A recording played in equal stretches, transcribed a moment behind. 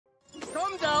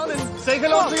Come down and say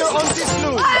hello to your Auntie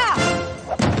Snoop.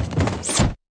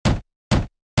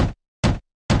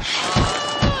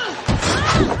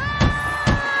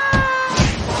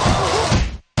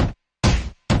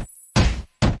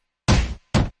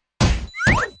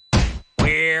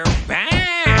 We're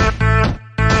back!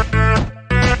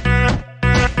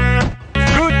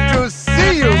 Good to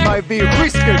see you, my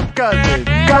bewhiskered cousin.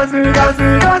 Cousin,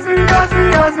 cousin, cousin,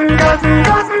 cousin, cousin, cousin, cousin,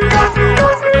 cousin, cousin,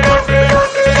 cousin, cousin,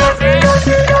 cousin,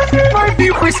 cousin, my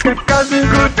bewhiskered cousin.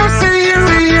 Good to see you,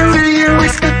 see you,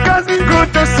 whiskered cousin. Good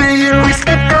to see you,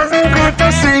 whiskered cousin. Good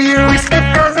to see you, whiskered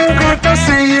cousin. Good to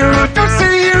see you, good to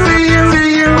see you,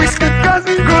 see you, whiskered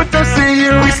cousin. Good to see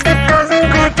you, whiskered cousin.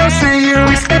 Good to see you,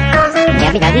 whiskered cousin.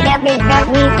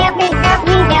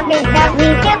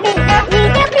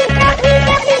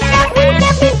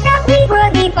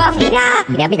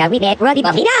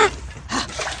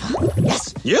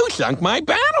 Yes, you sunk my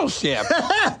battleship.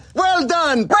 Well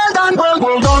done, well done, well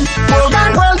done. Well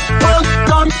done, well done, well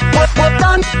done, well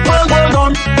done, well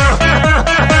done.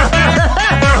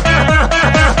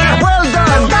 Well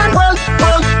done,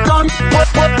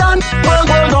 Well done,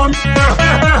 well done.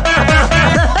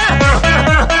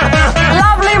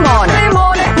 Lovely morning,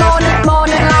 morning, morning,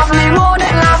 morning, lovely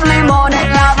morning, lovely morning,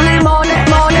 lovely morning,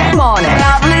 morning, morning,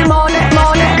 lovely morning,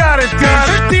 morning. Got a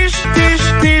dish, dish,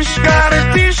 dish, got a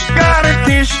dish, got a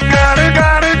dish, got a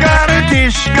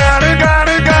dish, got a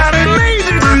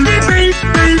lady,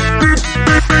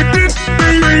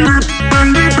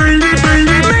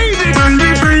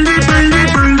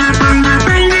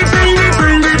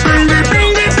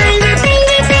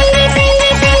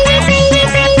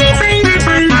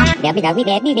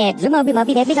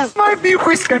 my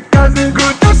bewhiskered cousin.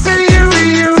 Good to see you,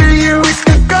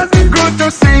 whiskered cousin. Good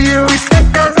to see you,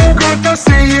 whiskered cousin. Good to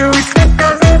see you, whiskered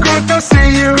cousin. Good to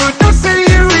see you, good to see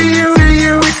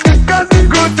you, whiskered cousin.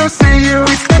 Good to see you,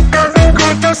 whiskered cousin.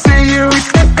 Good to see you,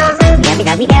 whiskered cousin.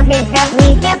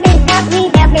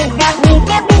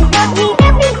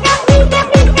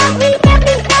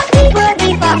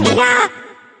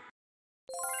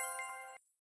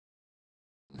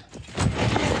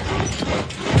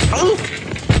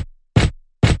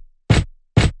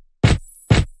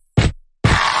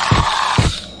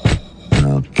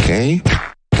 Okay.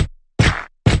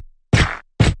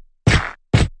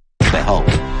 Behold.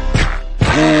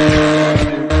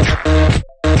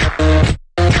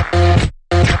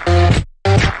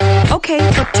 Okay,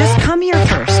 but just come here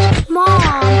first.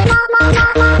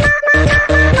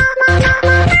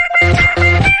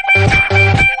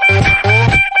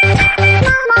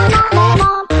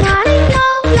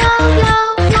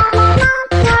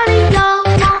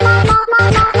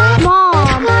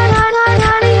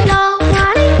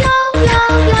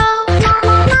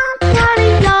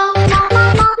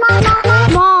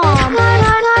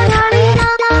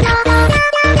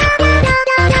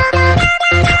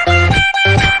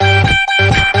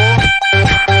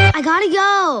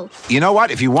 You know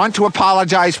what? If you want to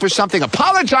apologize for something,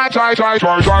 apologize.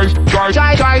 Apologize.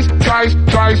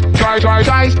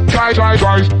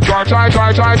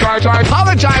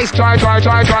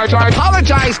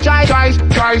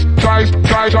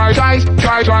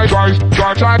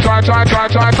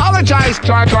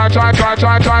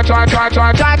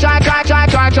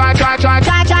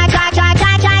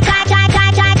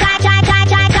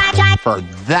 For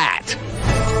that.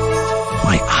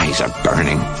 My eyes are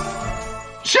burning.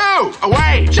 Shoo!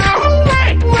 Away! Shoo!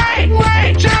 Away! Away!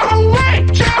 Away! Shoo! Away!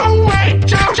 Shoo! Away!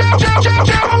 Shoo! Shoo! Shoo! Shoo!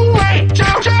 Shoo! Away!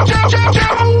 Shoo!